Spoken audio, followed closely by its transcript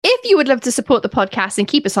If you would love to support the podcast and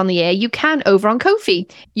keep us on the air, you can over on Ko-fi.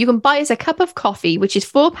 You can buy us a cup of coffee, which is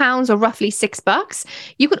 £4 or roughly $6.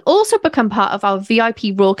 You can also become part of our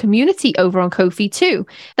VIP Royal community over on Ko-fi too.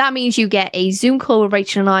 That means you get a Zoom call with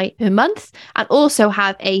Rachel and I per month, and also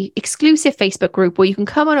have a exclusive Facebook group where you can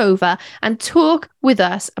come on over and talk with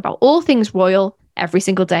us about all things royal every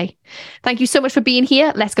single day. Thank you so much for being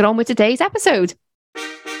here. Let's get on with today's episode.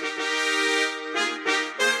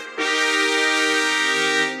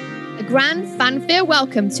 Grand fanfare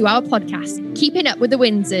welcome to our podcast, Keeping Up with the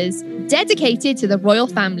Windsors, dedicated to the royal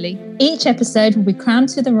family. Each episode will be crowned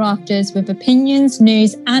to the rafters with opinions,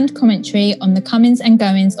 news and commentary on the comings and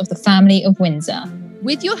goings of the family of Windsor.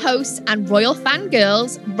 With your hosts and royal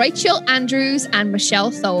fangirls, Rachel Andrews and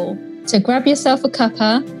Michelle Thole. So grab yourself a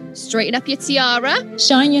cuppa, straighten up your tiara,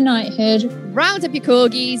 shine your knighthood, round up your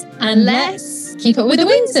corgis, and let's keep up with the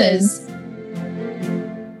Windsors.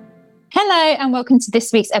 Hello and welcome to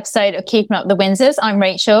this week's episode of Keeping Up with the Windsors. I'm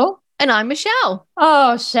Rachel. And I'm Michelle.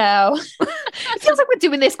 Oh, Shell. It feels like we're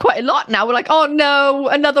doing this quite a lot now. We're like, oh no,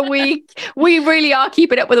 another week. We really are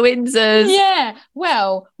keeping up with the Windsors. Yeah.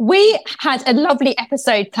 Well, we had a lovely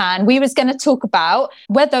episode planned. We was going to talk about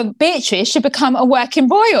whether Beatrice should become a working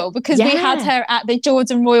royal, because we had her at the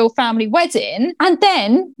Jordan royal family wedding. And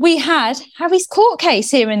then we had Harry's court case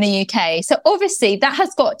here in the UK. So obviously that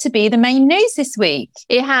has got to be the main news this week.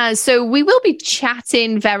 It has. So we will be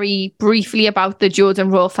chatting very briefly about the Jordan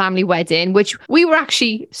royal family wedding, which we were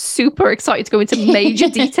actually super excited to go into major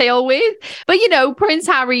detail with. But, you know, Prince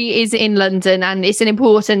Harry is in London and it's an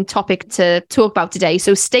important topic to talk about today.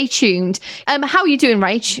 So stay tuned. How are you doing,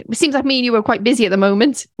 Rach? It seems like me and you are quite busy at the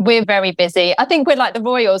moment. We're very busy. I think we're like the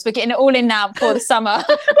royals. We're getting it all in now before the summer.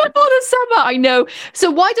 Before the summer, I know. So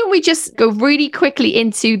why don't we just go really quickly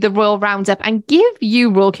into the royal roundup and give you,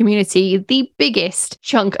 royal community, the biggest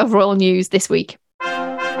chunk of royal news this week.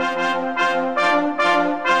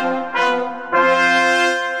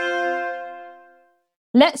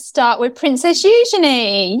 Let's start with Princess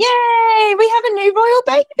Eugenie. Yay! We have a new royal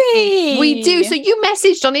baby. We do. So you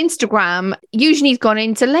messaged on Instagram, Eugenie's gone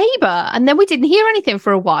into labour, and then we didn't hear anything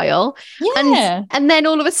for a while. Yeah. And then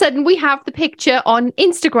all of a sudden we have the picture on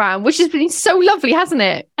Instagram, which has been so lovely, hasn't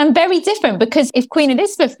it? And very different, because if Queen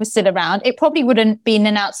Elizabeth was still around, it probably wouldn't been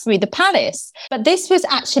announced through the palace. But this was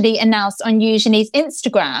actually announced on Eugenie's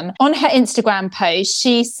Instagram. On her Instagram post,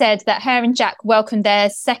 she said that her and Jack welcomed their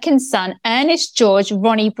second son, Ernest George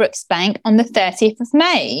Ronnie Brooksbank, on the 30th of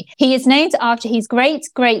May. He is named after his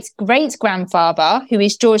great-great-great-grandfather, who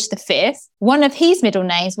is George V. One of his middle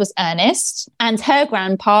names was Ernest, and her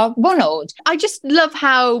grandpa, Ronald. I just love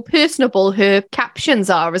how personable her captions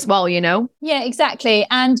are as well, you know? Yeah, exactly.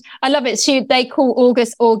 And I love it. They call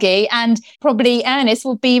August Augie, and probably Ernest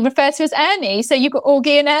will be referred to as Ernie. So you've got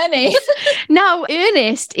Augie and Ernie. Now,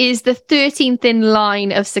 Ernest is the 13th in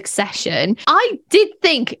line of succession. I did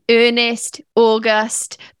think Ernest,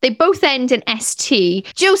 August, they both end in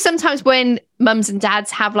ST. Joe, sometimes when mums and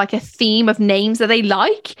dads have like a theme of names that they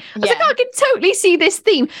like, I was like, oh, I can totally see this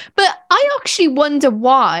theme. But I actually wonder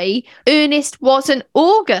why Ernest wasn't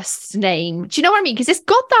August's name. Do you know what I mean? Because it's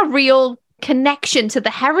got that real connection to the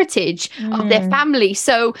heritage of their family.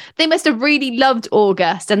 So they must have really loved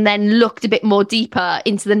August and then looked a bit more deeper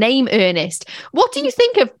into the name Ernest. What do you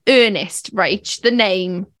think of Ernest, Rach, the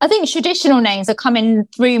name? I think traditional names are coming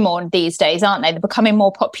through more these days, aren't they? They're becoming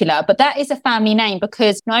more popular. But that is a family name,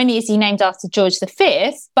 because not only is he named after George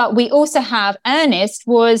V, but we also have Ernest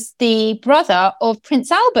was the brother of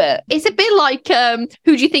Prince Albert. It's a bit like Who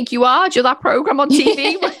Do You Think You Are? Do you know that programme on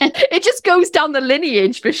TV? It just goes down the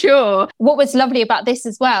lineage for sure. What was lovely about this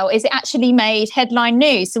as well is it actually made headline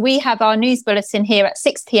news. So we have our news bulletin here at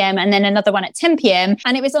 6 p.m. and then another one at 10 p.m.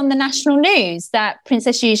 And it was on the national news that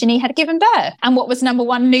Princess Eugenie had given birth. And what was number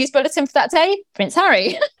one news bulletin for that day? Prince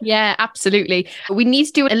Harry. Yeah, absolutely. We need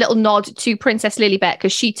to do a little nod to Princess Lilibet,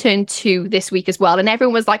 because she turned 2 this week as well. And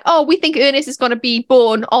everyone was like, oh, we think Ernest is going to be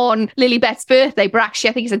born on Lilibet's birthday. But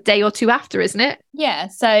actually, I think it's a day or 2 after, isn't it? Yeah.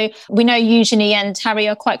 So we know Eugenie and Harry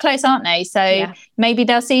are quite close, aren't they? So maybe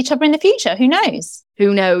they'll see each other in the future. Who knows?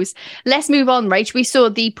 Who knows? Let's move on, Rach. We saw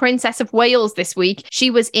the Princess of Wales this week. She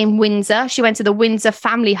was in Windsor. She went to the Windsor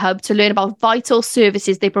Family Hub to learn about vital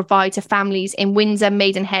services they provide to families in Windsor,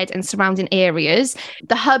 Maidenhead and surrounding areas.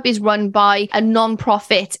 The hub is run by a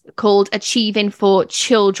non-profit called Achieving for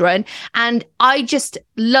Children. And I just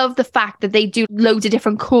love the fact that they do loads of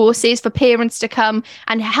different courses for parents to come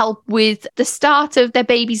and help with the start of their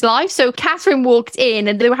baby's life. So Catherine walked in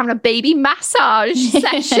and they were having a baby massage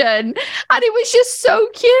session, and it was just so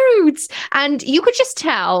cute. And you could just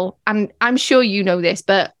tell, and I'm sure you know this,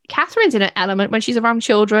 but Catherine's in her element when she's around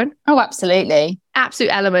children. Oh, absolutely.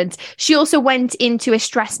 Absolute element. She also went into a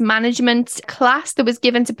stress management class that was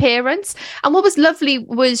given to parents. And what was lovely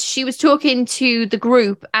was she was talking to the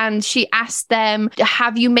group and she asked them,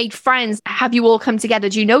 have you made friends? Have you all come together?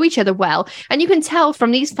 Do you know each other well? And you can tell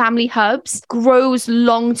from these family hubs grows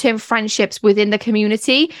long-term friendships within the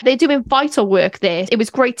community. They're doing vital work there. It was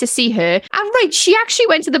great to see her. And right, she actually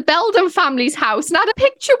went to the Belden family's house and had a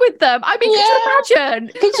picture with them. I mean, could you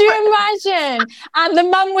imagine? Could you imagine? And the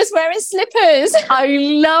mum was wearing slippers. I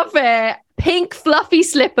love it. Pink fluffy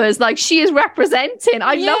slippers, like she is representing.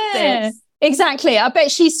 I love this. Exactly. I bet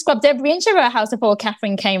she scrubbed every inch of her house before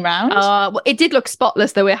Catherine came round. Well, it did look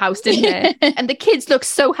spotless, though, her house, didn't it? And the kids look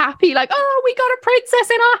so happy, like, oh, we got a princess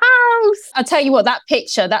in our house. I'll tell you what, that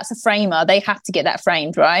picture, that's a framer. They have to get that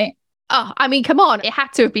framed, right? Oh, I mean, come on. It had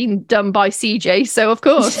to have been done by CJ, so of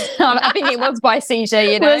course. I think it was by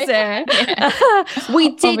CJ, you know. Was it? Yeah.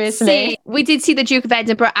 We did see the Duke of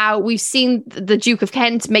Edinburgh out. We've seen the Duke of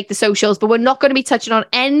Kent make the socials, but we're not going to be touching on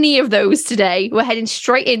any of those today. We're heading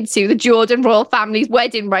straight into the Jordan royal family's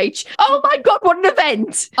wedding, Rach. Oh my God, what an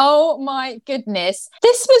event. Oh my goodness.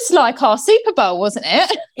 This was like our Super Bowl, wasn't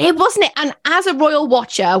it? It wasn't it. And as a royal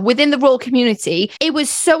watcher within the royal community, it was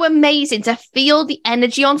so amazing to feel the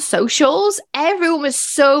energy on social. Everyone was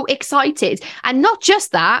so excited. And not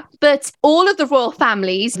just that, but all of the royal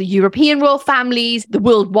families, the European royal families, the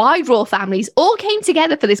worldwide royal families all came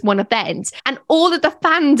together for this one event. And all of the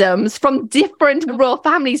fandoms from different royal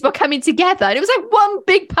families were coming together. And it was like one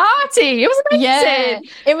big party. It was amazing. Yeah,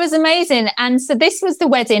 it was amazing. And so this was the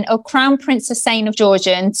wedding of Crown Prince Hussein of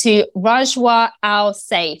Jordan to Rajwa Al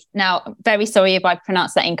Saif. Now, very sorry if I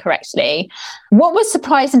pronounced that incorrectly. What was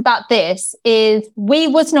surprising about this is we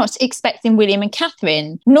was not expecting William and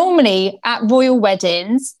Catherine. Normally at royal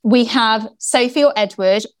weddings, we have Sophie or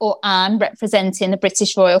Edward or Anne representing the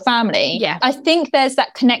British royal family. Yeah. I think there's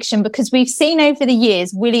that connection because we've seen over the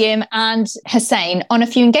years William and Hussein on a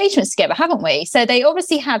few engagements together, haven't we? So they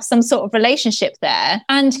obviously have some sort of relationship there.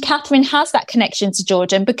 And Catherine has that connection to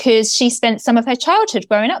Jordan because she spent some of her childhood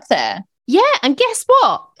growing up there. Yeah, and guess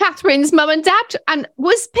what? Catherine's mum and dad, and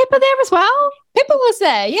was Pippa there as well? Pippa was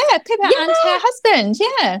there, yeah. Pippa and her husband,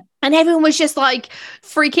 yeah. And everyone was just like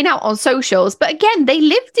freaking out on socials. But again, they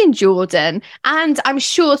lived in Jordan. And I'm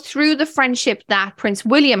sure through the friendship that Prince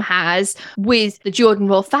William has with the Jordan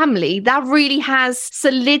royal family, that really has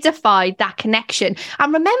solidified that connection.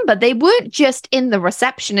 And remember, they weren't just in the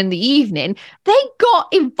reception in the evening. They got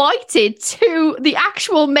invited to the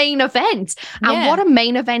actual main event. And what a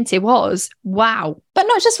main event it was. Wow. But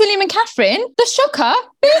not just William and Catherine, the shocker,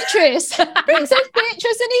 Beatrice, Princess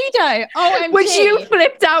Beatrice and Edo. OMG. Which you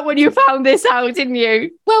flipped out when you found this out, didn't you?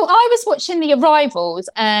 Well, I was watching the arrivals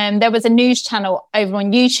and there was a news channel over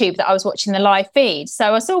on YouTube that I was watching the live feed.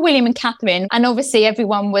 So I saw William and Catherine and obviously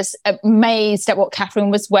everyone was amazed at what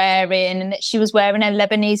Catherine was wearing and that she was wearing a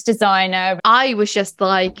Lebanese designer. I was just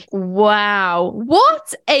like, wow,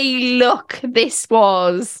 what a look this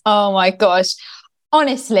was. Oh my gosh.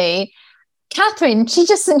 Honestly, Catherine,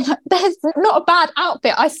 there's not a bad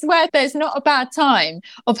outfit. I swear there's not a bad time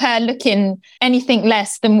of her looking anything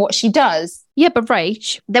less than what she does. Yeah, but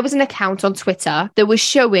Rach, there was an account on Twitter that was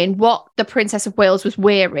showing what the Princess of Wales was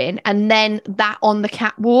wearing and then that on the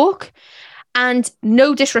catwalk. And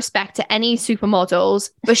no disrespect to any supermodels,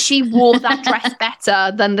 but she wore that dress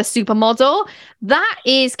better than the supermodel. That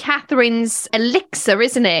is Catherine's elixir,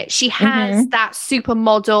 isn't it? She has that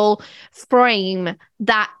supermodel frame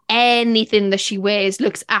that anything that she wears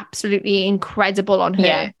looks absolutely incredible on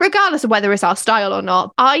her, regardless of whether it's our style or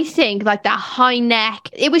not. I think like that high neck,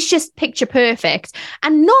 it was just picture perfect.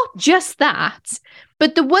 And not just that,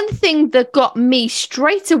 but the one thing that got me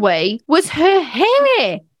straight away was her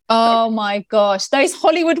hair. Oh my gosh, those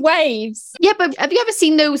Hollywood waves. Yeah, but have you ever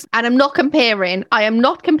seen those? And I am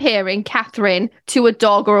not comparing Catherine to a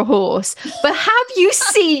dog or a horse, but have you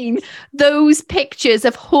seen those pictures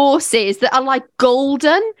of horses that are like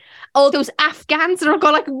golden? Or those Afghans that have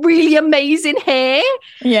got like really amazing hair?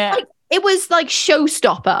 Yeah. Like, it was like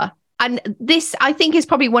showstopper. And this, I think, is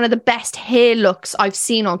probably one of the best hair looks I've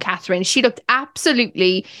seen on Catherine. She looked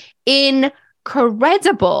absolutely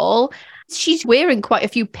incredible. She's wearing quite a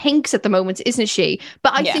few pinks at the moment, isn't she?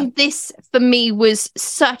 But I think this, for me, was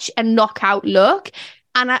such a knockout look.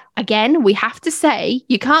 And again, we have to say,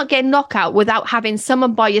 you can't get knockout without having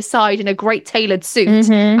someone by your side in a great tailored suit.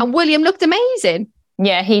 And William looked amazing.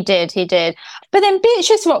 Yeah, he did. But then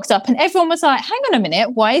Beatrice rocks up and everyone was like, hang on a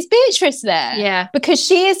minute, why is Beatrice there? Yeah. Because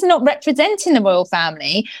she is not representing the royal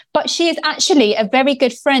family, but she is actually a very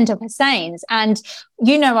good friend of Hussein's. And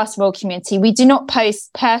you know us, royal community, we do not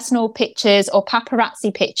post personal pictures or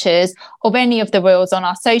paparazzi pictures of any of the royals on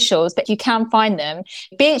our socials, but you can find them.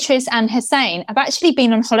 Beatrice and Hussein have actually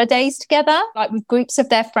been on holidays together, like with groups of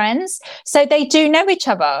their friends. So they do know each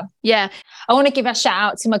other. Yeah. I want to give a shout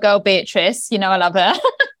out to my girl, Beatrice. You know, I love her.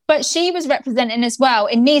 But she was representing as well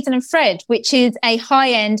in Needle and Thread, which is a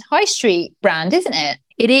high-end high street brand, isn't it?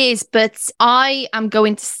 It is, but I am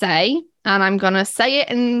going to say, and I'm going to say it,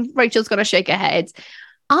 and Rachel's going to shake her head,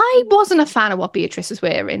 I wasn't a fan of what Beatrice was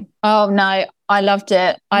wearing. Oh, no, I loved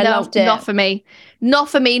it. I loved it. Not for me. Not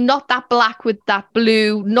for me. Not that black with that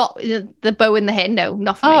blue, not the bow in the hair. No,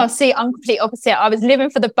 not for me. Oh, see, I'm complete opposite. I was living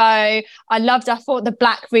for the bow. I thought the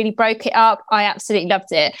black really broke it up. I absolutely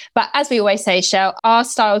loved it. But as we always say, Shell, our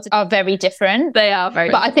styles are very different. They are very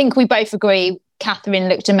different. But I think we both agree Catherine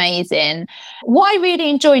looked amazing. What I really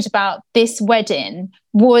enjoyed about this wedding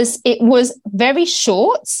was it was very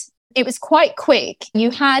short. It was quite quick.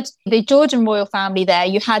 You had the Jordan royal family there.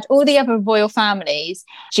 You had all the other royal families.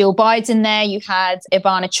 Jill Biden there. You had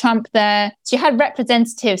Ivana Trump there. So you had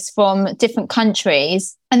representatives from different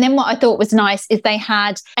countries. And then what I thought was nice is they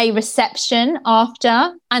had a reception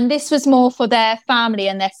after. And this was more for their family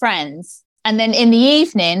and their friends. And then in the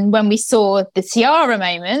evening, when we saw the tiara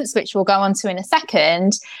moments, which we'll go on to in a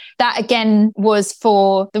second, that again was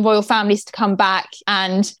for the royal families to come back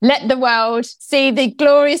and let the world see the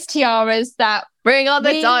glorious tiaras that bring on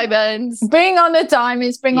the diamonds, bring on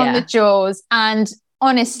the jewels. And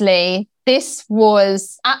honestly, this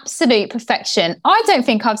was absolute perfection. I don't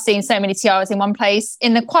think I've seen so many tiaras in one place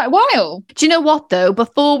in quite a while. Do you know what, though?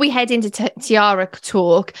 Before we head into tiara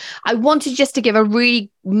talk, I wanted just to give a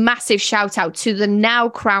really massive shout out to the now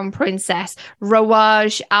Crown Princess,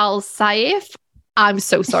 Rawaj Al Saif. I'm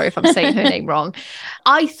so sorry if I'm saying her name wrong.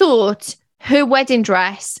 I thought her wedding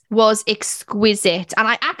dress was exquisite. And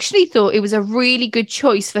I actually thought it was a really good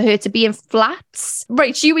choice for her to be in flats.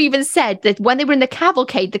 Right, you even said that when they were in the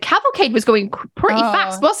cavalcade was going pretty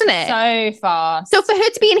fast, wasn't it? So fast. So for her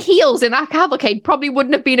to be in heels in that cavalcade probably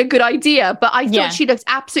wouldn't have been a good idea. But I thought she looked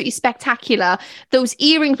absolutely spectacular. Those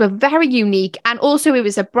earrings were very unique. And also it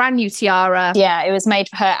was a brand new tiara. Yeah, it was made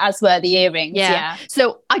for her, as were the earrings. Yeah.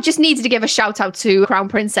 So I just needed to give a shout out to Crown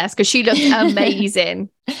Princess because she looked amazing.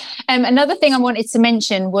 Another thing I wanted to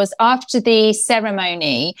mention was after the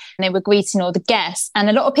ceremony, they were greeting all the guests, and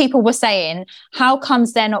a lot of people were saying, how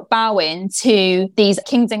comes they're not bowing to these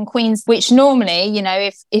kings and queens, which normally, you know,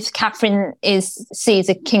 if Catherine sees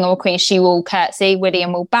a king or a queen, she will curtsy,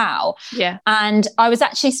 William will bow. Yeah. And I was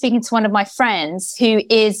actually speaking to one of my friends who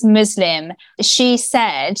is Muslim. She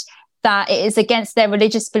said that it is against their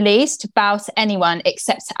religious beliefs to bow to anyone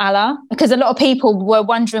except to Allah, because a lot of people were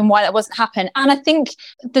wondering why that wasn't happening. And I think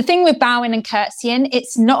the thing with bowing and curtsying,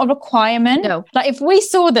 it's not a requirement. No. Like if we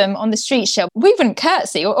saw them on the street show, we wouldn't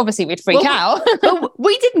curtsy, or obviously we'd freak out. But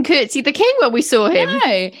we didn't curtsy the king when we saw him. No,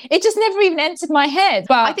 it just never even entered my head.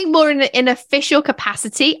 But I think more in an official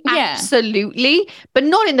capacity, absolutely, but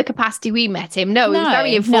not in the capacity we met him. No, it was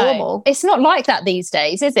very informal. No. It's not like that these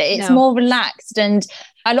days, is it? It's more relaxed. And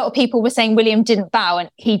a lot of people were saying William didn't bow, and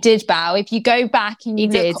he did bow. If you go back and you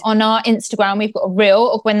look on our Instagram, we've got a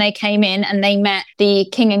reel of when they came in and they met the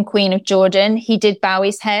King and Queen of Jordan. He did bow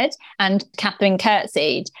his head and Catherine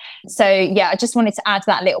curtsied. So, yeah, I just wanted to add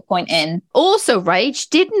that little point in. Also, Rach,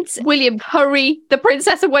 didn't William hurry the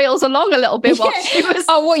Princess of Wales along a little bit while she was...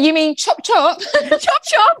 Oh, what, you mean chop, chop? Chop,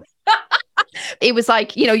 chop. It was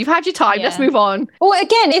like, you know, you've had your time, let's move on. Well,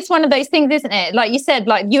 again, it's one of those things, isn't it? Like you said,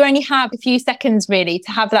 like you only have a few seconds really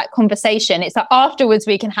to have that conversation. It's like afterwards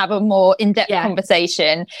we can have a more in-depth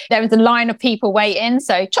conversation. There was a line of people waiting,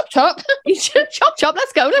 so chop chop. Chop chop,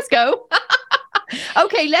 let's go.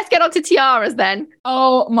 Okay, let's get on to tiaras then.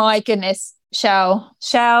 Oh my goodness, Shell,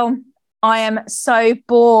 I am so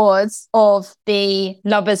bored of the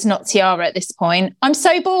Lovers Not Tiara at this point. I'm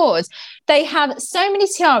so bored. They have so many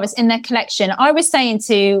tiaras in their collection. I was saying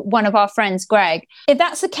to one of our friends, Greg, if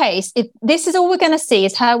that's the case, if this is all we're going to see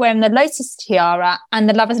is her wearing the Lotus tiara and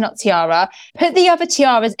the Lovers Not tiara, put the other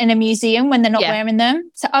tiaras in a museum when they're not wearing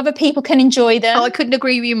them so other people can enjoy them. Oh, I couldn't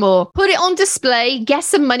agree with you more. Put it on display, get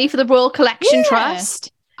some money for the Royal Collection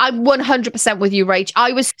Trust. I'm 100% with you, Rach.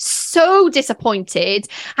 I was so disappointed.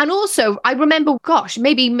 And also, I remember, gosh,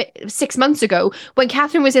 maybe 6 months ago when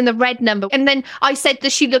Catherine was in the red number. And then I said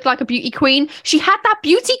that she looked like a beauty queen. She had that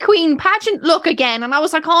beauty queen pageant look again. And I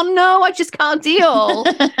was like, oh no, I just can't deal.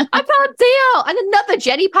 I can't deal. And another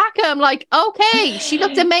Jenny Packer. I'm like, okay, she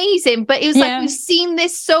looked amazing. But it was like, we've seen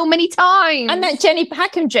this so many times. And that Jenny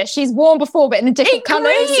Packer dress she's worn before, but in a different colours.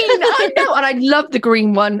 I know. And I love the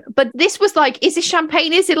green one. But this was like, is it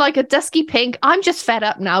champagne? Is it like a dusky pink? I'm just fed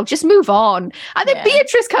up now. Just move on. And then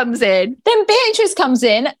Beatrice comes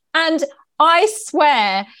in. And I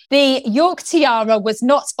swear the York tiara was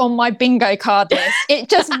not on my bingo card list. It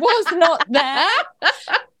just was not there.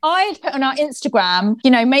 I put on our Instagram,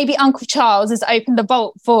 maybe Uncle Charles has opened the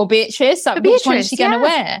vault for Beatrice. Like, which one is she going to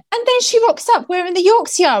wear? And then she rocks up wearing the York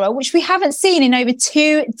tiara, which we haven't seen in over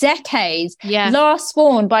 2 decades. Yeah. Last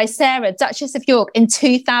worn by Sarah, Duchess of York, in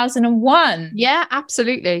 2001. Yeah,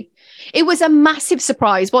 absolutely. It was a massive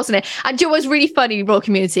surprise, wasn't it? And it was really funny, Royal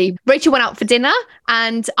Community. Rachel went out for dinner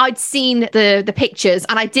and I'd seen the pictures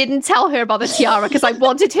and I didn't tell her about the tiara because I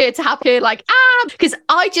wanted her to have her because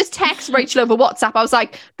I just text Rachel over WhatsApp. I was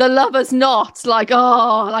like, the lover's knot,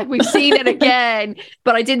 we've seen it again.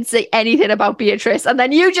 But I didn't say anything about Beatrice. And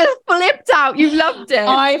then you just flipped out. You loved it.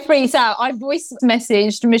 I freaked out. I voice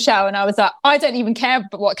messaged Michelle and I was like, I don't even care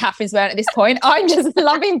what Catherine's wearing at this point. I'm just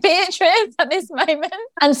loving Beatrice at this moment.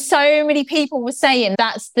 And so many people were saying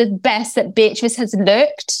that's the best that Beatrice has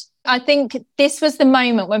looked. I think this was the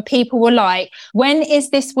moment when people were like, when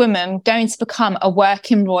is this woman going to become a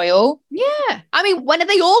working royal? Yeah. I mean, when are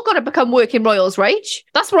they all going to become working royals, Rach?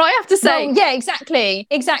 That's what I have to say. Well, yeah,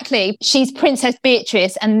 exactly. She's Princess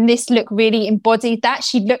Beatrice and this look really embodied that.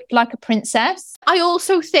 She looked like a princess. I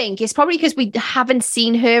also think it's probably because we haven't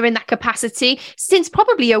seen her in that capacity since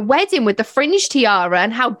probably her wedding with the fringe tiara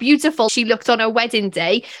and how beautiful she looked on her wedding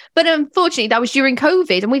day. But unfortunately, that was during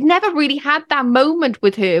COVID and we've never really had that moment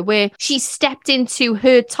with her where she stepped into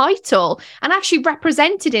her title and actually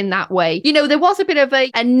represented in that way. There was a bit of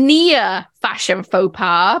a near fashion faux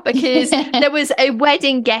pas because there was a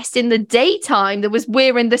wedding guest in the daytime that was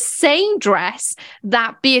wearing the same dress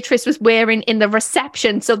that Beatrice was wearing in the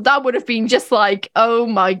reception. So that would have been just like, oh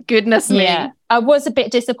my goodness me. Yeah. I was a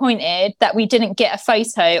bit disappointed that we didn't get a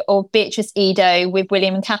photo of Beatrice Edo with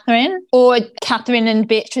William and Catherine or Catherine and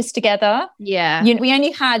Beatrice together. Yeah. We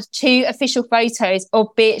only had 2 official photos of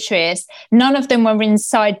Beatrice. None of them were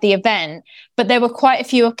inside the event, but there were quite a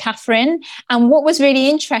few of Catherine. And what was really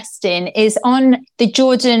interesting is on the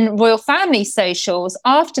Jordan royal family socials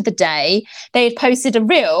after the day, they had posted a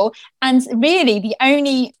reel. And really, the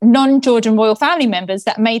only non-Jordan royal family members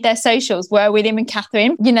that made their socials were William and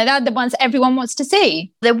Catherine. They're the ones everyone wants to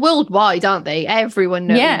see. They're worldwide, aren't they? Everyone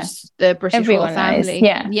knows the British royal family.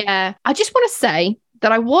 Knows. Yeah. I just want to say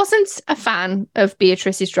that I wasn't a fan of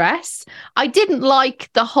Beatrice's dress. I didn't like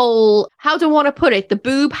the whole, how do I want to put it, the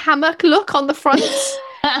boob hammock look on the front.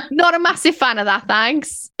 Not a massive fan of that,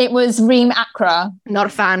 thanks. It was Reem Acra. Not a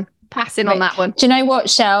fan. Passing on that one. Do you know what,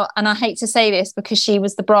 Shell? And I hate to say this because she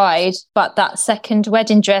was the bride, but that second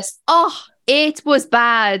wedding dress. Oh, it was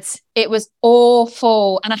bad. It was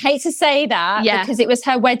awful. And I hate to say that because it was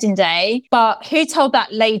her wedding day. But who told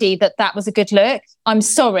that lady that was a good look? I'm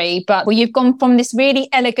sorry, but you've gone from this really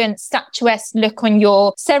elegant, statuesque look on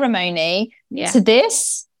your ceremony to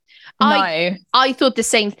this. No. I thought the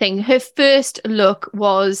same thing. Her first look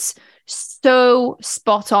was so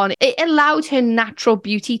spot on. It allowed her natural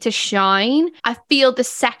beauty to shine. I feel the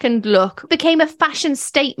second look became a fashion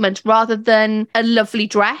statement rather than a lovely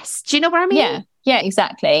dress. Do you know what I mean? Yeah,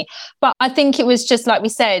 exactly. But I think it was just like we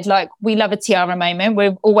said, we love a tiara moment.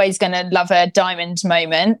 We're always going to love a diamond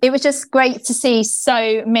moment. It was just great to see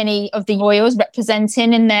so many of the royals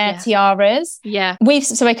representing in their tiaras. Yeah. We've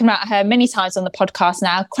spoken about her many times on the podcast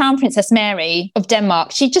now. Crown Princess Mary of Denmark,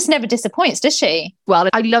 she just never disappoints, does she? Well,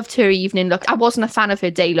 I loved her evening look. I wasn't a fan of her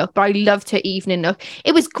day look, but I loved her evening look.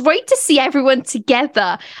 It was great to see everyone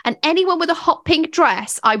together and anyone with a hot pink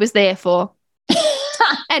dress, I was there for.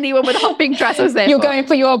 Anyone with a hot pink dress was there. You're going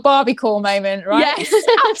for your Barbie call moment, right? Yes,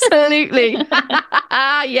 absolutely.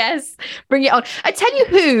 Yes, bring it on. I tell you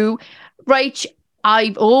who, Rach,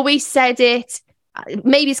 I've always said it.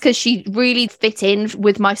 Maybe it's because she really fit in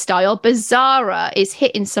with my style, but Zara is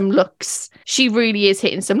hitting some looks. She really is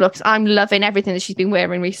hitting some looks. I'm loving everything that she's been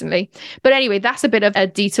wearing recently. But anyway, that's a bit of a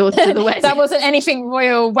detour to the wedding. That wasn't anything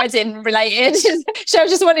royal wedding related. She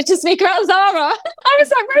just wanted to speak about Zara. I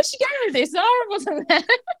was like, where's she going with this? Zara wasn't there.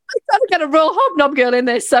 I've got to get a Royal Hobnob girl in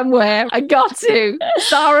there somewhere. I got to.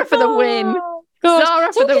 Zara for the win. God.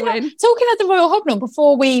 Zara for the win. Talking of the Royal Hobnob,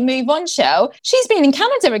 before we move on, Shell, she's been in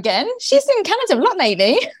Canada again. She's been in Canada a lot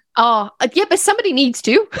lately. Oh, yeah, but somebody needs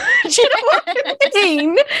to. Do you know what I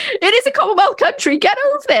mean? It is a Commonwealth country. Get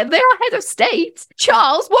over there. They're our head of state.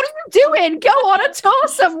 Charles, what are you doing? Go on a tour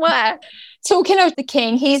somewhere. Talking of the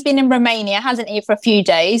king, he's been in Romania, hasn't he, for a few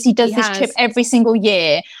days? He does this trip every single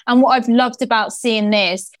year. And what I've loved about seeing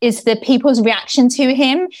this is the people's reaction to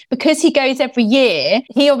him. Because he goes every year,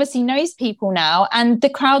 he obviously knows people now, and the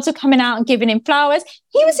crowds are coming out and giving him flowers.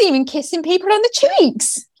 He was even kissing people on the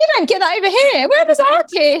cheeks. You don't get that over here. Where does our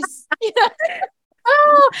kiss?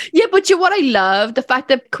 Oh, yeah, but you know what I love? The fact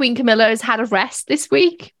that Queen Camilla has had a rest this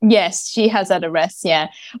week. Yes, she has had a rest, yeah.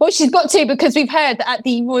 Well, she's got to, because we've heard that at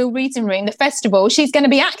the Royal Reading Room, the festival, she's going to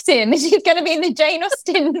be acting. She's going to be in the Jane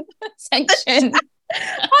Austen section.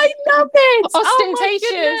 I love it.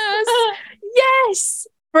 Ostentatious. Oh, yes.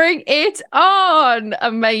 Bring it on.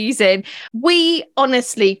 Amazing. We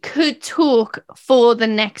honestly could talk for the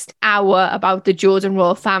next hour about the Jordan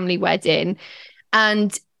royal family wedding,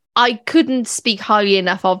 and I couldn't speak highly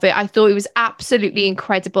enough of it. I thought it was absolutely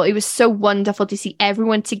incredible. It was so wonderful to see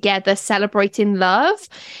everyone together celebrating love.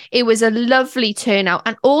 It was a lovely turnout.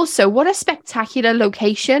 And also, what a spectacular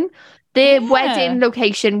location. Their wedding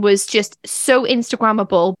location was just so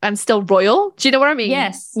Instagrammable and still royal. Do you know what I mean?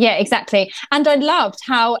 Yes, yeah, exactly. And I loved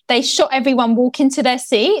how they shot everyone walk into their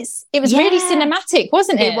seats. It was really cinematic,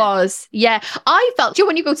 wasn't it? It was, yeah. I felt, you know,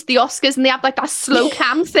 when you go to the Oscars and they have like that slow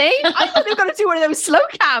cam thing? I thought they were going to do one of those slow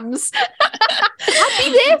cams. I'd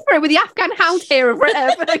be there for it with the Afghan hound hair of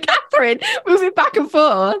Catherine moving back and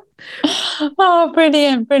forth. Oh,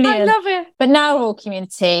 brilliant. I love it. But now, Royal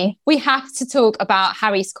community, we have to talk about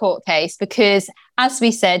Harry's court case, because, as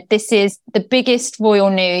we said, this is the biggest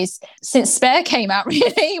royal news since Spare came out,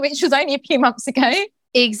 really, which was only a few months ago.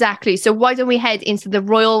 Exactly. So why don't we head into the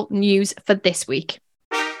royal news for this week?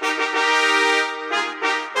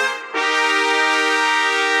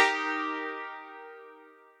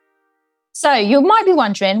 So you might be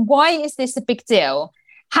wondering, why is this a big deal?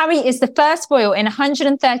 Harry is the first royal in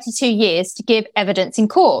 132 years to give evidence in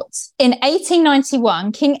court. In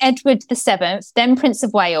 1891, King Edward VII, then Prince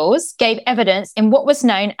of Wales, gave evidence in what was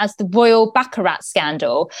known as the Royal Baccarat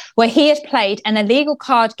scandal, where he had played an illegal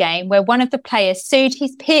card game where one of the players sued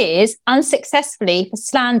his peers unsuccessfully for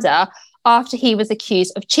slander after he was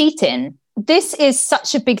accused of cheating. This is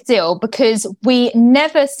such a big deal because we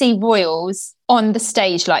never see royals on the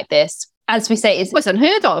stage like this. As we say, it's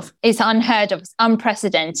unheard of. It's unheard of. It's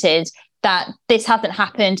unprecedented that this hasn't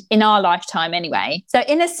happened in our lifetime anyway. So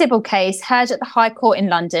in a civil case heard at the High Court in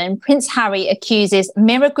London, Prince Harry accuses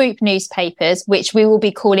Mirror Group newspapers, which we will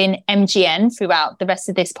be calling MGN throughout the rest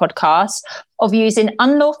of this podcast, of using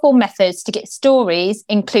unlawful methods to get stories,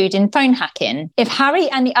 including phone hacking. If Harry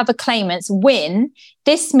and the other claimants win,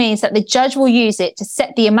 this means that the judge will use it to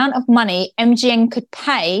set the amount of money MGN could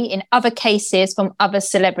pay in other cases from other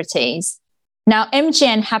celebrities. Now,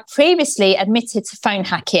 MGN have previously admitted to phone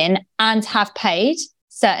hacking and have paid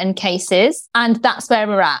certain cases, and that's where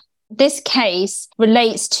we're at. This case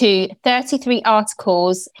relates to 33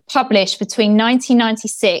 articles published between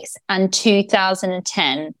 1996 and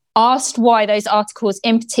 2010. Asked why those articles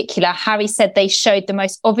in particular, Harry said they showed the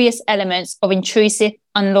most obvious elements of intrusive,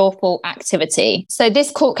 unlawful activity. So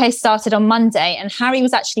this court case started on Monday, and Harry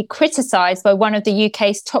was actually criticised by one of the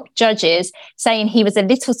UK's top judges, saying he was a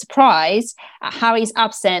little surprised at Harry's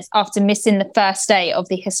absence after missing the first day of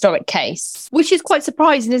the historic case. Which is quite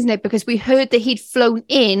surprising, isn't it? Because we heard that he'd flown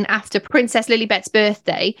in after Princess Lilibet's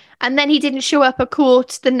birthday, and then he didn't show up at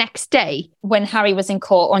court the next day. When Harry was in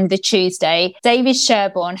court on the Tuesday, David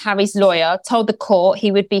Sherborne, Harry's lawyer, told the court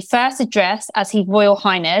he would be first addressed as His Royal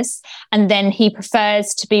Highness, and then he prefers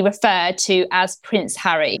to be referred to as Prince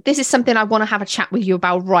Harry. This is something I want to have a chat with you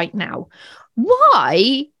about right now.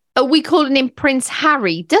 Why are we calling him Prince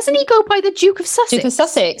Harry? Doesn't he go by the Duke of Sussex? Duke of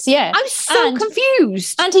Sussex, yeah. I'm so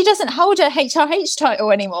confused. And he doesn't hold a HRH title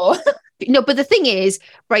anymore. No, but the thing is,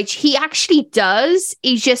 right, he actually does.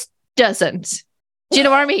 He just doesn't. Do you know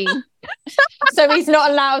what I mean? So he's not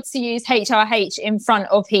allowed to use HRH in front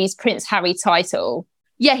of his Prince Harry title.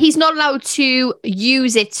 Yeah, he's not allowed to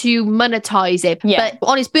use it to monetize it. Yeah. But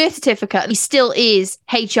on his birth certificate, he still is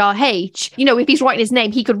HRH. You know, if he's writing his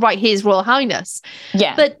name, he could write His Royal Highness.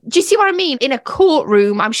 Yeah. But do you see what I mean? In a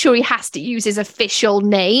courtroom, I'm sure he has to use his official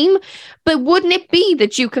name. But wouldn't it be the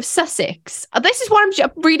Duke of Sussex? This is what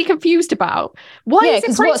I'm really confused about. Why is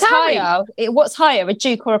it Prince Harry? What's higher, a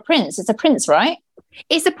duke or a prince? It's a prince, right?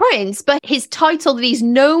 It's a prince, but his title that he's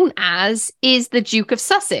known as is the Duke of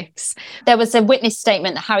Sussex. There was a witness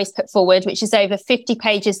statement that Harry's put forward, which is over 50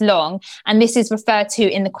 pages long, and this is referred to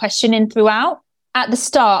in the questioning throughout. At the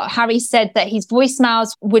start, Harry said that his voicemails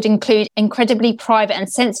would include incredibly private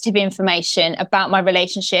and sensitive information about my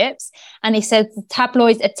relationships. And he said the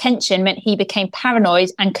tabloid's attention meant he became paranoid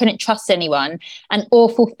and couldn't trust anyone. An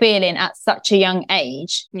awful feeling at such a young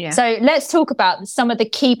age. Yeah. So let's talk about some of the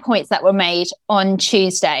key points that were made on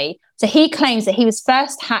Tuesday. So he claims that he was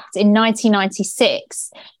first hacked in 1996.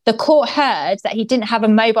 The court heard that he didn't have a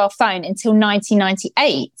mobile phone until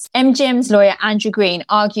 1998. MGM's lawyer, Andrew Green,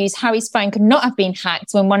 argues Harry's phone could not have been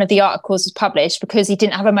hacked when one of the articles was published because he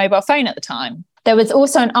didn't have a mobile phone at the time. There was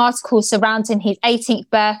also an article surrounding his 18th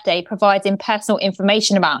birthday providing personal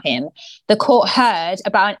information about him. The court heard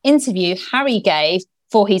about an interview Harry gave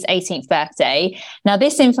for his 18th birthday. Now,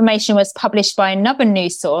 this information was published by another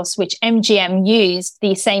news source, which MGM used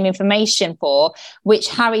the same information for, which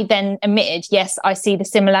Harry then admitted, yes, I see the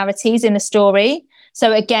similarities in the story.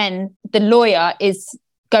 So again, the lawyer is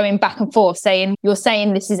going back and forth saying, you're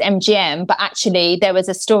saying this is MGM, but actually there was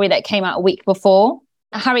a story that came out a week before.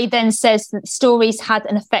 Harry then says that the stories had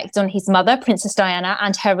an effect on his mother, Princess Diana,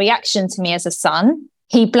 and her reaction to me as a son.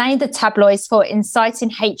 He blamed the tabloids for inciting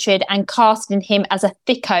hatred and casting him as a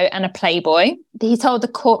thicko and a playboy. He told the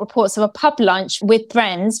court reports of a pub lunch with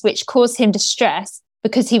friends, which caused him distress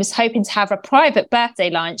because he was hoping to have a private birthday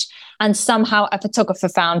lunch and somehow a photographer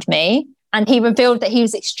found me. And he revealed that he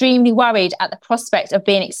was extremely worried at the prospect of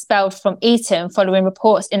being expelled from Eton following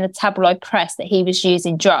reports in the tabloid press that he was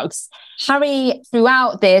using drugs. Harry,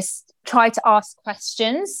 throughout this, tried to ask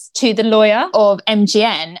questions to the lawyer of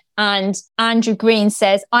MGN, and Andrew Green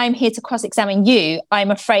says, I'm here to cross-examine you. I'm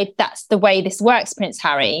afraid that's the way this works, Prince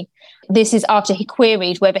Harry. This is after he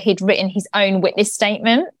queried whether he'd written his own witness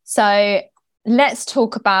statement. So let's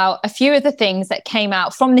talk about a few of the things that came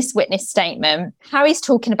out from this witness statement. Harry's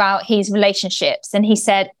talking about his relationships, and he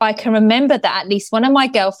said, I can remember that at least one of my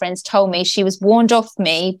girlfriends told me she was warned off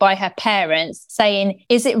me by her parents, saying,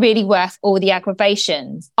 is it really worth all the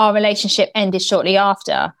aggravations? Our relationship ended shortly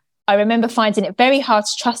after. I remember finding it very hard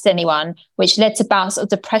to trust anyone, which led to bouts of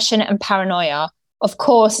depression and paranoia. Of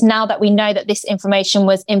course, now that we know that this information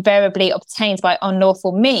was invariably obtained by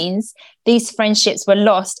unlawful means, these friendships were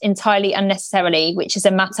lost entirely unnecessarily, which is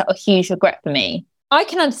a matter of huge regret for me. I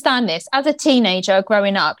can understand this. As a teenager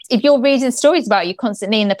growing up, if you're reading stories about you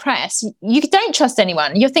constantly in the press, you don't trust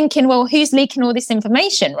anyone. You're thinking, well, who's leaking all this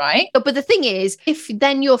information, right? But the thing is, if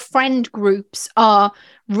then your friend groups are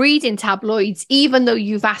reading tabloids, even though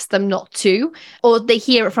you've asked them not to, or they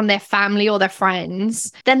hear it from their family or their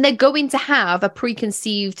friends, then they're going to have a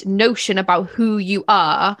preconceived notion about who you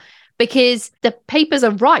are, because the papers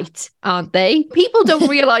are right, aren't they? People don't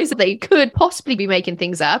realize that they could possibly be making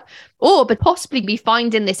things up, or but possibly be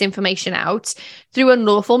finding this information out through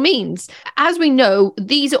unlawful means. As we know,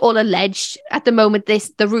 these are all alleged. At the moment,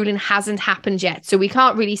 the ruling hasn't happened yet, so we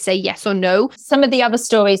can't really say yes or no. Some of the other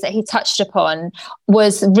stories that he touched upon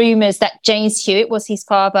was rumours that James Hewitt was his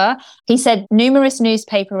father. He said numerous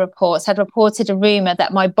newspaper reports had reported a rumour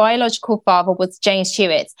that my biological father was James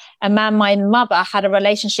Hewitt, a man my mother had a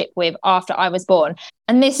relationship with after I was born.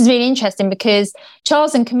 And this is really interesting because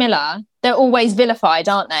Charles and Camilla, they're always vilified,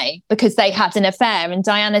 aren't they? Because they had an affair and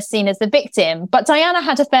Diana's seen as the victim. But Diana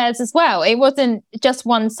had affairs as well. It wasn't just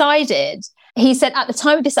one-sided. He said, at the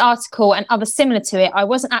time of this article and others similar to it, I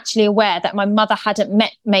wasn't actually aware that my mother hadn't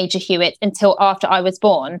met Major Hewitt until after I was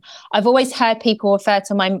born. I've always heard people refer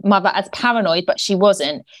to my mother as paranoid, but she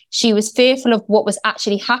wasn't. She was fearful of what was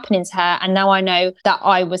actually happening to her. And now I know that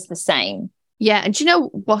I was the same. Yeah, and do you know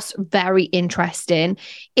what's very interesting?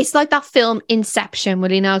 It's like that film Inception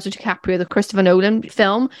with Leonardo DiCaprio, the Christopher Nolan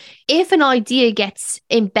film. If an idea gets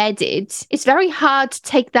embedded, it's very hard to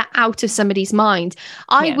take that out of somebody's mind.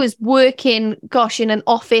 I was working, in an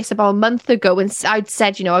office about a month ago, and I'd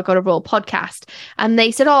said, I got a Raw podcast. And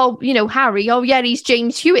they said, Harry, he's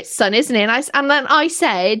James Hewitt's son, isn't he? And then I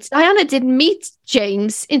said, Diana didn't meet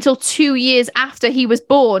James until 2 years after he was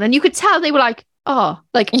born. And you could tell they were like,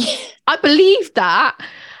 I believe that.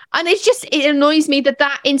 And it annoys me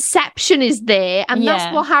that inception is there. And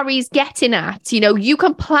that's what Harry's getting at. You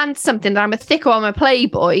can plant something that I'm a thicko, I'm a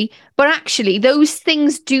playboy, but actually those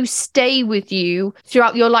things do stay with you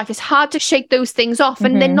throughout your life. It's hard to shake those things off.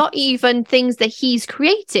 And they're not even things that he's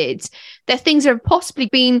created. They're things that have possibly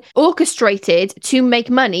been orchestrated to make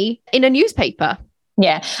money in a newspaper.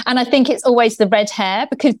 Yeah. And I think it's always the red hair,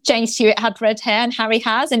 because James Hewitt had red hair and Harry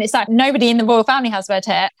has. And it's like nobody in the royal family has red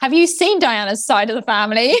hair. Have you seen Diana's side of the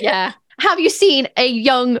family? Yeah. Have you seen a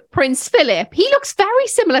young Prince Philip? He looks very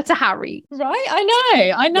similar to Harry. Right?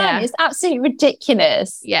 I know. Yeah. It's absolutely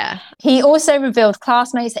ridiculous. Yeah. He also revealed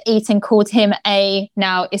classmates at Eton called him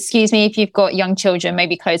now, excuse me if you've got young children,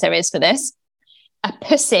 maybe close their ears for this, a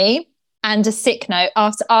pussy, and a sick note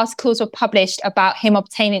after articles were published about him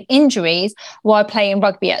obtaining injuries while playing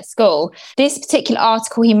rugby at school. This particular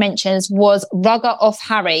article he mentions was Rugger Off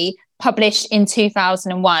Harry, published in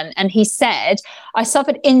 2001. And he said, I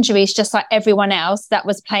suffered injuries just like everyone else that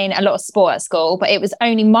was playing a lot of sport at school, but it was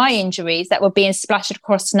only my injuries that were being splashed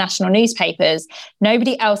across national newspapers.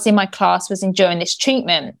 Nobody else in my class was enjoying this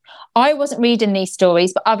treatment. I wasn't reading these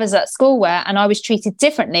stories, but others at school were, and I was treated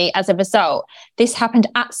differently as a result. This happened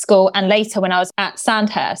at school and later when I was at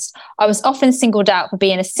Sandhurst. I was often singled out for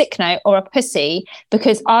being a sick note or a pussy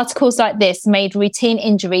because articles like this made routine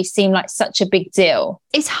injuries seem like such a big deal.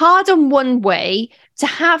 It's hard on one way to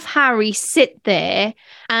have Harry sit there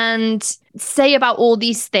and say about all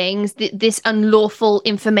these things, this unlawful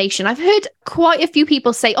information. I've heard quite a few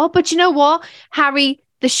people say, oh, but you know what, Harry,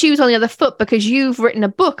 the shoe's on the other foot because you've written a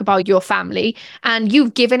book about your family and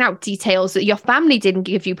you've given out details that your family didn't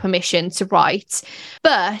give you permission to write.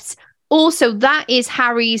 But also, that is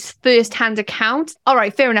Harry's first-hand account. All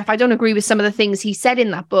right, fair enough. I don't agree with some of the things he said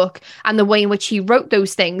in that book and the way in which he wrote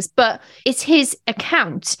those things, but it's his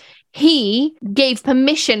account. He gave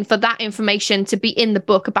permission for that information to be in the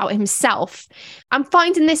book about himself. I'm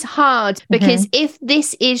finding this hard because if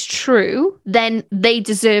this is true, then they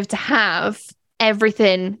deserve to have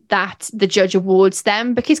everything that the judge awards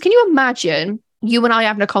them. Because can you imagine you and I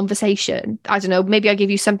having a conversation? I don't know, maybe I give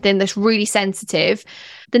you something that's really sensitive.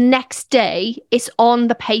 The next day, it's on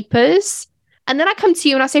the papers. And then I come to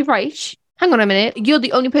you and I say, right, hang on a minute, you're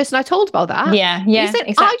the only person I told about that. Yeah, You said,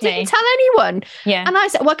 exactly. I didn't tell anyone. Yeah. And I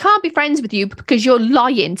said, well, I can't be friends with you because you're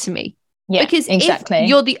lying to me. Yeah, because exactly. if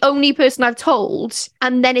you're the only person I've told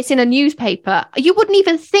and then it's in a newspaper, you wouldn't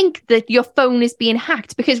even think that your phone is being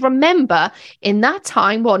hacked. Because remember, in that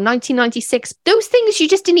time, 1996, those things you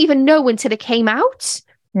just didn't even know until it came out.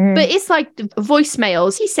 But it's like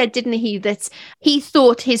voicemails. He said, didn't he, that he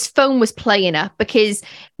thought his phone was playing up because,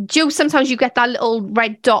 Joe, sometimes you get that little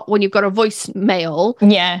red dot when you've got a voicemail.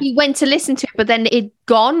 Yeah. He went to listen to it, but then it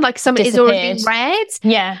gone, like something is already been read.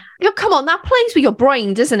 Yeah. You know, come on, that plays with your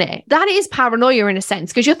brain, doesn't it? That is paranoia in a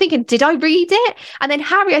sense, because you're thinking, did I read it? And then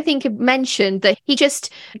Harry, I think, had mentioned that he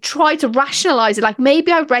just tried to rationalize it, like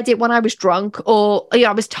maybe I read it when I was drunk or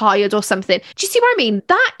I was tired or something. Do you see what I mean?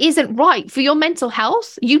 That isn't right for your mental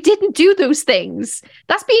health. You didn't do those things.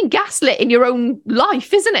 That's being gaslit in your own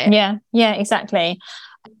life, isn't it? Yeah, exactly.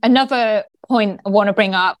 Another point I want to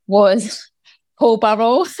bring up was Paul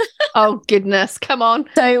Burrell. Oh, goodness. Come on.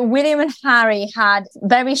 So William and Harry had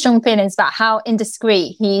very strong feelings about how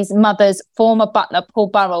indiscreet his mother's former butler, Paul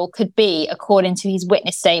Burrell, could be, according to his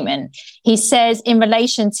witness statement. He says in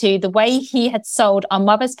relation to the way he had sold our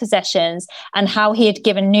mother's possessions and how he had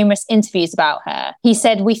given numerous interviews about her. He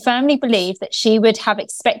said, we firmly believed that she would have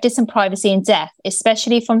expected some privacy and death,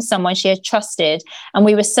 especially from someone she had trusted. And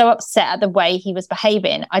we were so upset at the way he was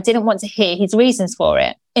behaving. I didn't want to hear his reasons for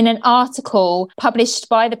it. In an article published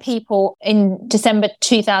by The People in December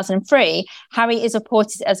 2003, Harry is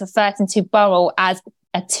reported as referring to Burrell as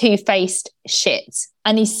a two-faced shit.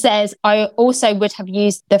 And he says, I also would have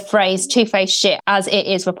used the phrase two-faced shit as it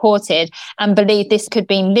is reported and believe this could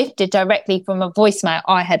be lifted directly from a voicemail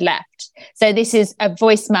I had left. So this is a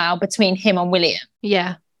voicemail between him and William.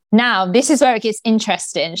 Yeah. Now, this is where it gets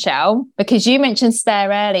interesting, Shell, because you mentioned Spare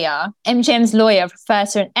earlier. MGM's lawyer referred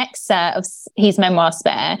to an excerpt of his memoir,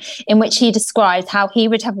 Spare, in which he described how he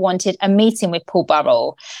would have wanted a meeting with Paul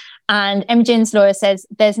Burrell. And MGM's lawyer says,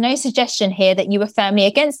 there's no suggestion here that you were firmly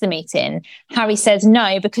against the meeting. Harry says,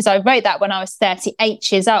 no, because I wrote that when I was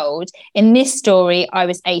 38 years old. In this story, I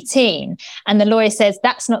was 18. And the lawyer says,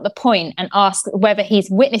 that's not the point, and asks whether his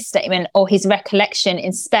witness statement or his recollection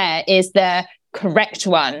in Spare is the correct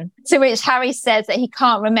one. To which Harry says that he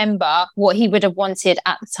can't remember what he would have wanted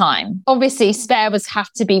at the time. Obviously, Spare was have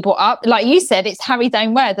to be brought up. Like you said, it's Harry's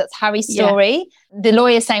own word. That's Harry's story. Yeah. The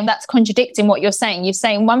lawyer's saying that's contradicting what you're saying. You're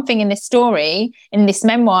saying one thing in this story, in this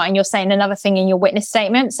memoir, and you're saying another thing in your witness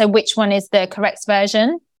statement. So which one is the correct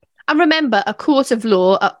version? And remember, a court of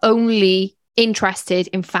law are only interested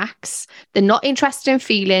in facts. They're not interested in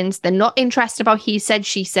feelings. They're not interested about he said,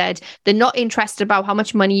 she said. They're not interested about how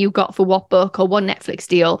much money you got for what book or what Netflix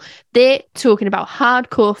deal. They're talking about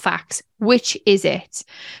hardcore facts. Which is it?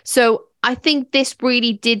 So I think this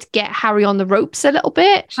really did get Harry on the ropes a little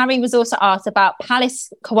bit. Harry was also asked about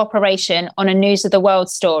Palace cooperation on a News of the World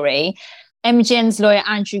story. MGM's lawyer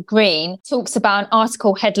Andrew Green talks about an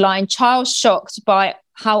article headline, Child shocked by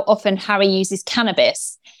how often Harry uses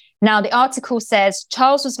cannabis. Now, the article says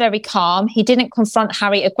Charles was very calm. He didn't confront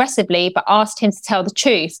Harry aggressively, but asked him to tell the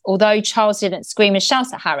truth, although Charles didn't scream and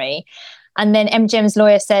shout at Harry. And then MGM's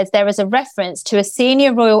lawyer says there is a reference to a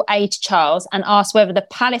senior royal aide to Charles and asks whether the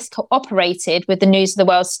palace cooperated with the News of the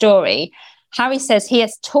World story. Harry says he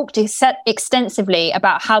has talked extensively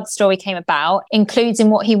about how the story came about, including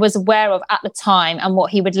what he was aware of at the time and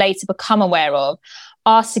what he would later become aware of.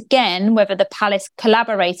 Asked again whether the palace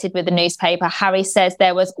collaborated with the newspaper, Harry says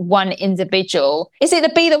there was one individual. Is it the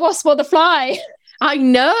bee, the wasp, or the fly? I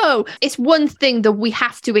know. It's one thing that we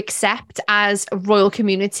have to accept as a royal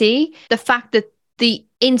community. The fact that the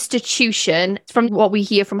institution, from what we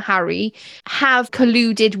hear from Harry, have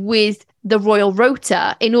colluded with the royal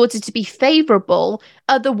rota in order to be favourable.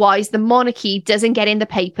 Otherwise, the monarchy doesn't get in the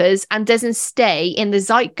papers and doesn't stay in the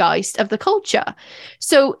zeitgeist of the culture.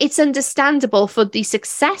 So it's understandable for the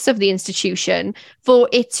success of the institution for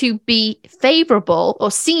it to be favourable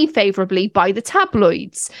or seen favourably by the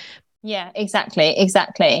tabloids. Yeah, exactly.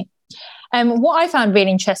 What I found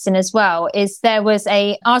really interesting as well is there was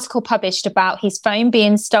an article published about his phone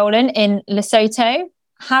being stolen in Lesotho.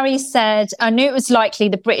 Harry said, I knew it was likely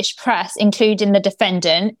the British press, including the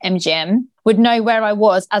defendant, MGM, would know where I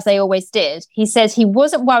was, as they always did. He says he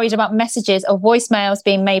wasn't worried about messages or voicemails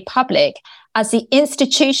being made public, as the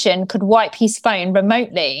institution could wipe his phone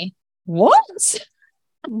remotely. What?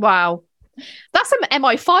 Wow. That's some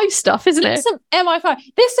MI5 stuff, isn't it? Some MI5.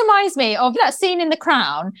 This reminds me of that scene in The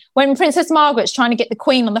Crown when Princess Margaret's trying to get the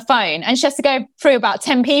Queen on the phone and she has to go through about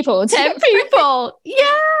 10 people. 10 people.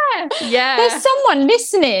 Yeah. There's someone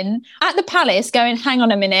listening at the palace going, hang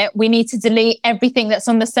on a minute, we need to delete everything that's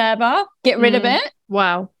on the server. Get rid of it.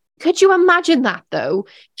 Wow. Could you imagine that, though?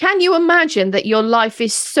 Can you imagine that your life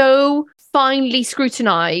is so finely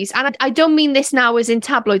scrutinized? And I don't mean this now as in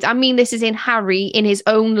tabloids. I mean this as in Harry in his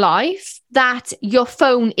own life, that your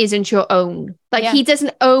phone isn't your own. He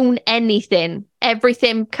doesn't own anything.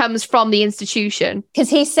 Everything comes from the institution. Because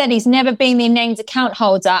he said he's never been the named account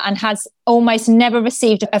holder and has almost never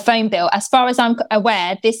received a phone bill. As far as I'm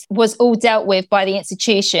aware, this was all dealt with by the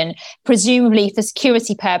institution, presumably for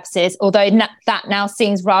security purposes, although that now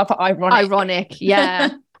seems rather ironic.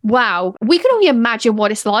 Yeah. Wow. We can only imagine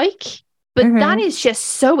what it's like. But that is just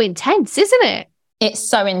so intense, isn't it? It's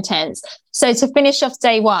so intense. So to finish off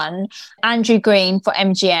day one, Andrew Green for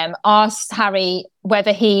MGM asks Harry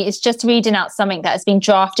whether he is just reading out something that has been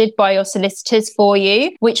drafted by your solicitors for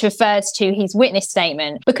you, which refers to his witness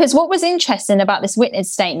statement. Because what was interesting about this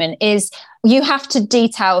witness statement is you have to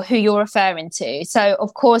detail who you're referring to. So,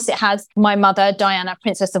 of course, it has my mother, Diana,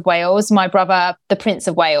 Princess of Wales, my brother, the Prince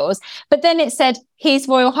of Wales. But then it said, His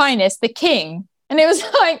Royal Highness, the King. And it was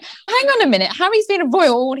like, hang on a minute, Harry's been a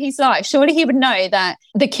royal all his life. Surely he would know that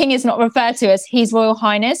the king is not referred to as His Royal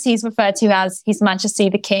Highness. He's referred to as His Majesty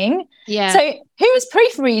the King. Yeah. So who was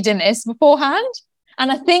proofreading this beforehand?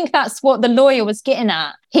 And I think that's what the lawyer was getting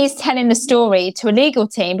at. He's telling the story to a legal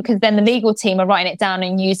team because then the legal team are writing it down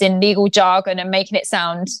and using legal jargon and making it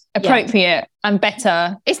sound appropriate and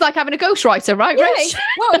better. It's like having a ghostwriter, right? Yeah,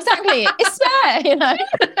 well, exactly. It's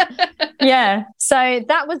fair, Yeah. So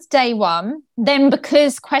that was day one. Then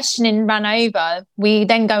because questioning ran over, we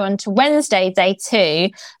then go on to Wednesday, day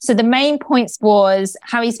two. So the main points was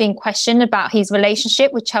Harry's being questioned about his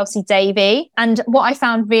relationship with Chelsea Davy. And what I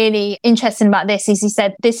found really interesting about this is he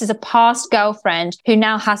said, this is a past girlfriend who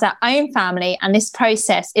now has her own family, and this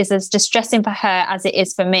process is as distressing for her as it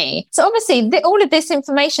is for me. So obviously all of this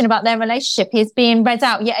information about their relationship is being read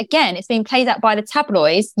out yet again. It's being played out by the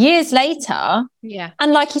tabloids years later. Yeah.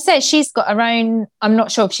 And like you said, she's got her own, I'm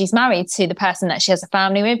not sure if she's married to the person that she has a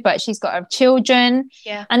family with, but she's got her children.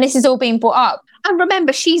 Yeah. And this is all being brought up. And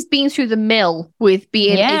remember, she's been through the mill with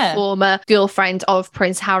being a former girlfriend of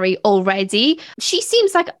Prince Harry already. She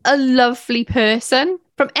seems like a lovely person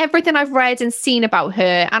from everything I've read and seen about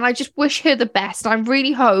her. And I just wish her the best. I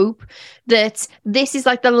really hope that this is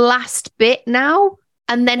like the last bit now.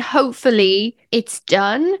 And then hopefully it's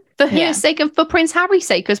done for her sake and for Prince Harry's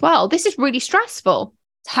sake as well. This is really stressful.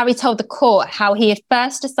 Harry told the court how he had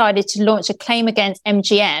first decided to launch a claim against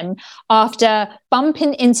MGM after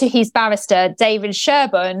bumping into his barrister, David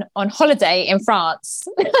Sherburn, on holiday in France.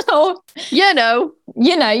 You're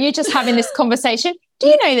just having this conversation. Do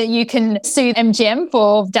you know that you can sue MGM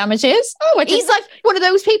for damages? He's like one of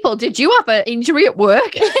those people. Did you have an injury at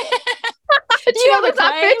work? Do you have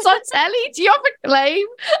that bit on telly? Do you have a claim?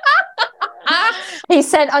 He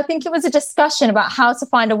said, I think it was a discussion about how to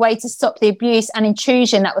find a way to stop the abuse and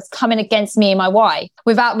intrusion that was coming against me and my wife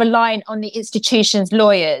without relying on the institution's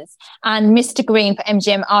lawyers. And Mr. Green for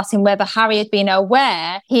MGM asked him whether Harry had been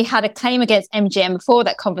aware he had a claim against MGM before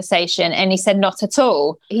that conversation. And he said, not at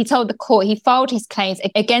all. He told the court he filed his claims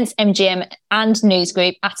against MGM and News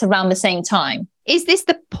Group at around the same time. Is this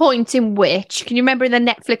the point in which, can you remember in the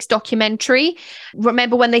Netflix documentary,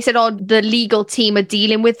 remember when they said, oh, the legal team are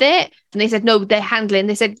dealing with it? And they said, no, they're handling.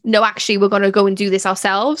 They said, no, actually, we're going to go and do this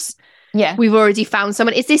ourselves. Yeah. We've already found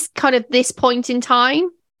someone. Is this kind of this point in time?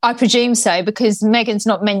 I presume so, because Meghan's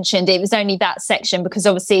not mentioned. It was only that section, because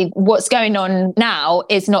obviously what's going on now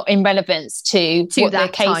is not in relevance to what the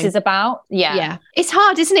case is about. Yeah. It's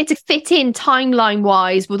hard, isn't it, to fit in timeline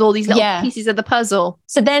wise with all these little pieces of the puzzle.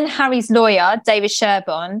 So then Harry's lawyer, David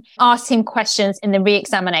Sherborne, asked him questions in the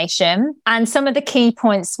re-examination. And some of the key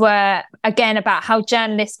points were, again, about how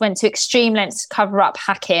journalists went to extreme lengths to cover up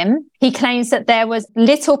hacking. He claims that there was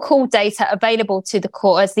little call data available to the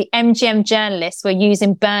court as the MGM journalists were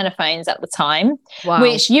using burner phones at the time,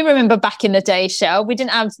 which you remember back in the day, Shell. We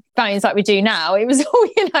didn't have phones like we do now. It was all,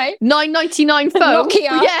 $9.99 phone.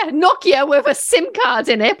 Nokia. Yeah, Nokia with a SIM card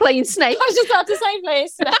in it, playing Snake. I was just about to say playing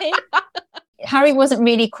Snake. Harry wasn't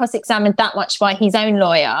really cross-examined that much by his own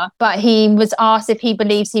lawyer, but he was asked if he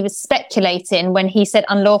believes he was speculating when he said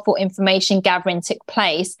unlawful information gathering took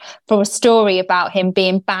place for a story about him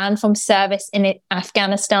being banned from service in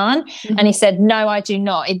Afghanistan. Mm-hmm. And he said, no, I do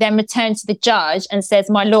not. He then returned to the judge and says,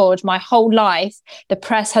 my lord, my whole life, the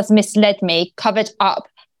press has misled me, covered up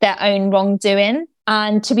their own wrongdoing.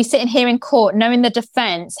 And to be sitting here in court, knowing the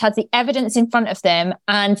defence has the evidence in front of them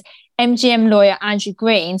and MGM lawyer Andrew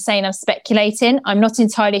Green saying I'm speculating, I'm not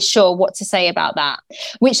entirely sure what to say about that,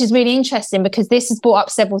 which is really interesting because this is brought up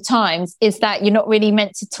several times, is that you're not really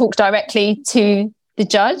meant to talk directly to the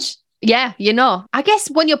judge. Yeah, you're not. I guess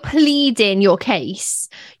when you're pleading your case,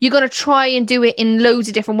 you're going to try and do it in loads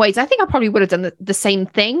of different ways. I think I probably would have done the same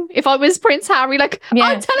thing if I was Prince Harry. Like,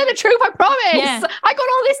 I'm telling the truth, I promise. Yeah. I got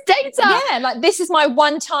all this data. Yeah, like this is my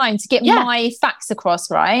one time to get my facts across,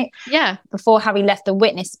 right? Yeah. Before Harry left the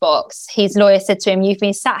witness box, his lawyer said to him, you've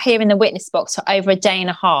been sat here in the witness box for over a day and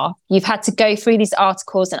a half. You've had to go through these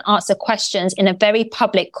articles and answer questions in a very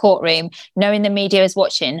public courtroom, knowing the media is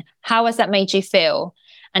watching. How has that made you feel?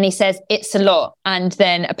 And he says, it's a lot. And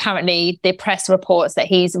then apparently the press reports that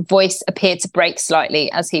his voice appeared to break slightly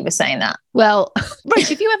as he was saying that. Well, Rach,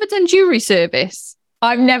 have you ever done jury service?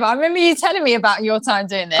 I've never. I remember you telling me about your time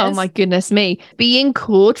doing this. Oh, my goodness me. Being in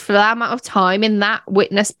court for that amount of time in that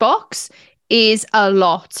witness box is a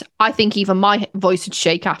lot. I think even my voice would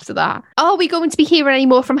shake after that. Are we going to be hearing any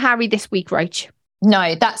more from Harry this week, Rach?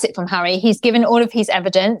 No, that's it from Harry. He's given all of his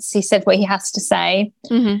evidence. He said what he has to say.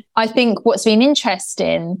 Mm-hmm. I think what's been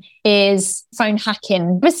interesting is phone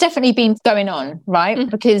hacking. It's definitely been going on, right?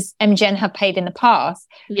 Mm-hmm. Because MGN have paid in the past.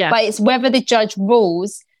 Yeah. But it's whether the judge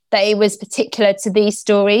rules that it was particular to these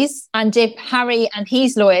stories and if Harry and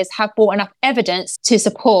his lawyers have brought enough evidence to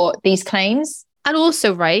support these claims. And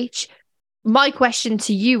also, Rach, my question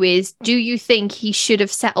to you is, do you think he should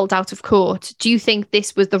have settled out of court? Do you think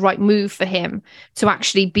this was the right move for him to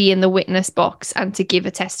actually be in the witness box and to give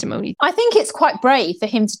a testimony? I think it's quite brave for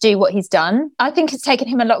him to do what he's done. I think it's taken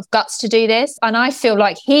him a lot of guts to do this. And I feel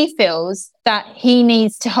like he feels that he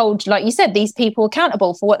needs to hold, like you said, these people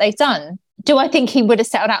accountable for what they've done. Do I think he would have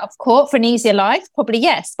settled out of court for an easier life? Probably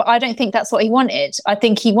yes, but I don't think that's what he wanted. I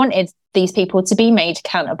think he wanted these people to be made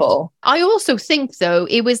accountable. I also think, though,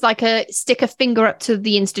 it was like a stick a finger up to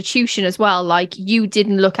the institution as well. Like, you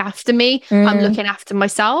didn't look after me. I'm looking after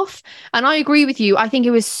myself. And I agree with you. I think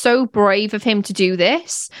it was so brave of him to do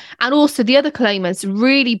this. And also the other claimants,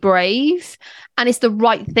 really brave. And it's the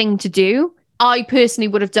right thing to do. I personally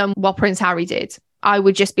would have done what Prince Harry did. I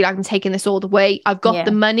would just be like, I'm taking this all the way. I've got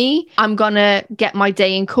the money. I'm going to get my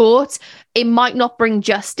day in court. It might not bring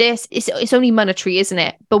justice. It's only monetary, isn't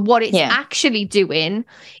it? But what it's actually doing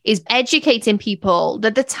is educating people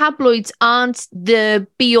that the tabloids aren't the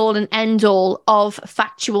be all and end all of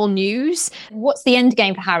factual news. What's the end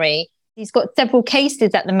game for Harry? He's got several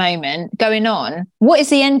cases at the moment going on. What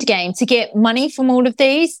is the end game? To get money from all of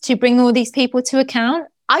these, to bring all these people to account?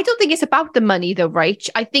 I don't think it's about the money, though, Rach.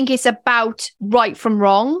 I think it's about right from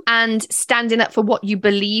wrong and standing up for what you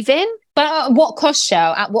believe in. But at what cost,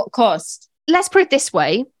 Shell? At what cost? Let's put it this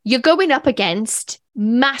way. You're going up against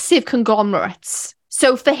massive conglomerates.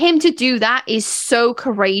 So for him to do that is so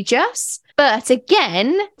courageous. But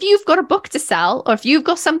again, if you've got a book to sell or if you've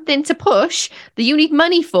got something to push that you need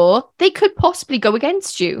money for, they could possibly go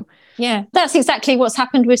against you. Yeah, that's exactly what's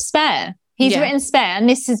happened with Spare. He's written Spare and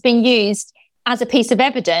this has been used as a piece of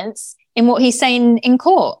evidence in what he's saying in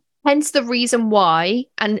court. Hence the reason why,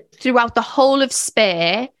 and throughout the whole of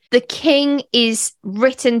Spare, the king is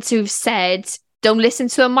written to have said, don't listen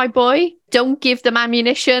to him, my boy. Don't give them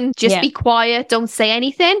ammunition. Just be quiet. Don't say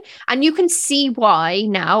anything. And you can see why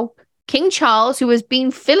now King Charles, who has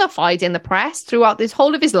been vilified in the press throughout this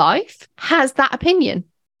whole of his life, has that opinion.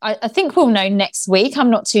 I think we'll know next week. I'm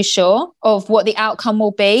not too sure of what the outcome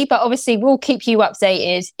will be, but obviously we'll keep you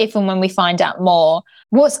updated if and when we find out more.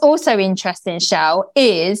 What's also interesting, Shell,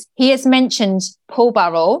 is he has mentioned Paul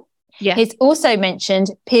Burrell. Yeah. He's also mentioned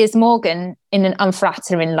Piers Morgan in an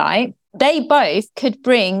unflattering light. They both could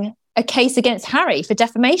bring a case against Harry for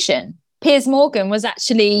defamation. Piers Morgan was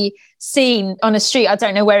actually seen on a street, I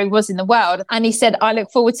don't know where he was in the world, and he said, I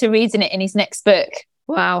look forward to reading it in his next book.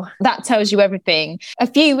 Wow. That tells you everything. A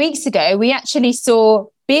few weeks ago, we actually saw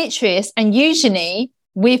Beatrice and Eugenie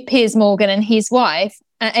with Piers Morgan and his wife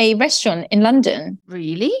at a restaurant in London.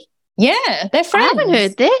 Really? Yeah, they're friends. I haven't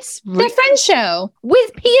heard this. They're friends, Shell.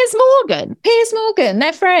 With Piers Morgan? Piers Morgan,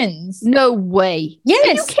 they're friends. No way. Yes.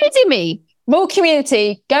 Are you kidding me? More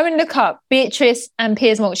community, go and look up Beatrice and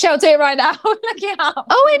Piers Morgan. Shall do it right now. Look it up.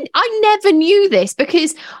 Oh, and I never knew this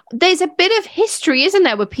because there's a bit of history, isn't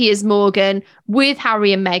there, with Piers Morgan, with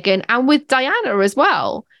Harry and Meghan, and with Diana as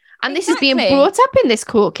well. And this is being brought up in this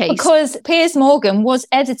court case. Because Piers Morgan was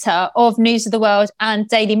editor of News of the World and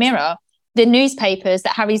Daily Mirror, the newspapers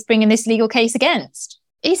that Harry's bringing this legal case against.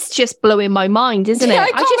 It's just blowing my mind, isn't it?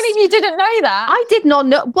 I can't believe you didn't know that. I did not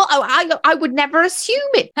know. Well, I would never assume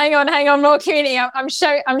it. Hang on, more community. I'm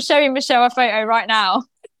showing Michelle a photo right now.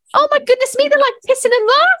 Oh my goodness me, they're like pissing and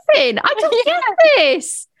laughing. I don't get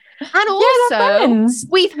this. And also,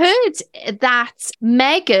 we've heard that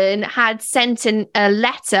Meghan had sent a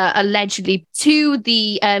letter allegedly to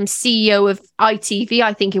the CEO of ITV,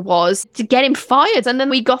 I think it was, to get him fired. And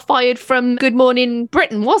then we got fired from Good Morning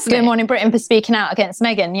Britain, wasn't it? Good Morning Britain for speaking out against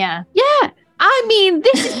Meghan, yeah. Yeah. I mean,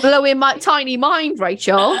 this is blowing my tiny mind,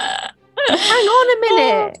 Rachel. Hang on a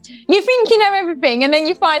minute. You think you know everything and then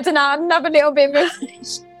you find out another little bit of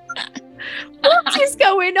information. What is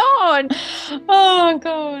going on? Oh,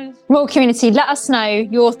 God. Well, community, let us know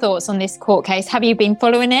your thoughts on this court case. Have you been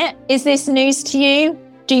following it? Is this news to you?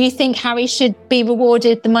 Do you think Harry should be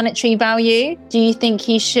rewarded the monetary value? Do you think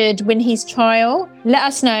he should win his trial? Let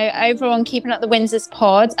us know over on Keeping Up the Windsors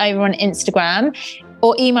Pod over on Instagram,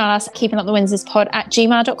 or email us at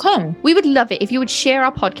keepingupthewindsorspod@gmail.com. We would love it if you would share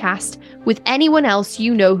our podcast with anyone else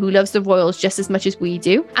you know who loves the Royals just as much as we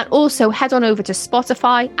do. And also head on over to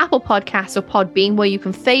Spotify, Apple Podcasts or Podbean, where you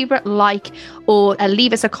can favourite, like, or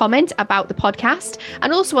leave us a comment about the podcast.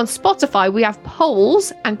 And also on Spotify, we have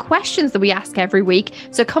polls and questions that we ask every week.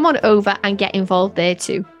 So come on over and get involved there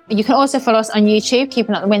too. You can also follow us on YouTube,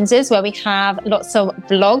 Keeping Up the Windsors, where we have lots of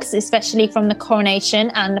vlogs, especially from the coronation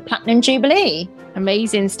and the Platinum Jubilee.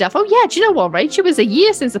 Amazing stuff. Oh yeah, do you know what, Rach? It was a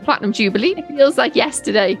year since the Platinum Jubilee. It feels like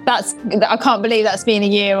yesterday. I can't believe that's been a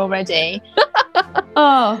year already.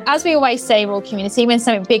 Oh, as we always say, Royal Community, when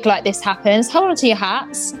something big like this happens, hold on to your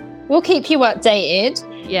hats. We'll keep you updated.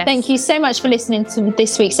 Yes. Thank you so much for listening to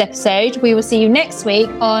this week's episode. We will see you next week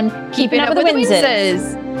on Keeping Up with the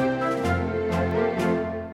Windsors.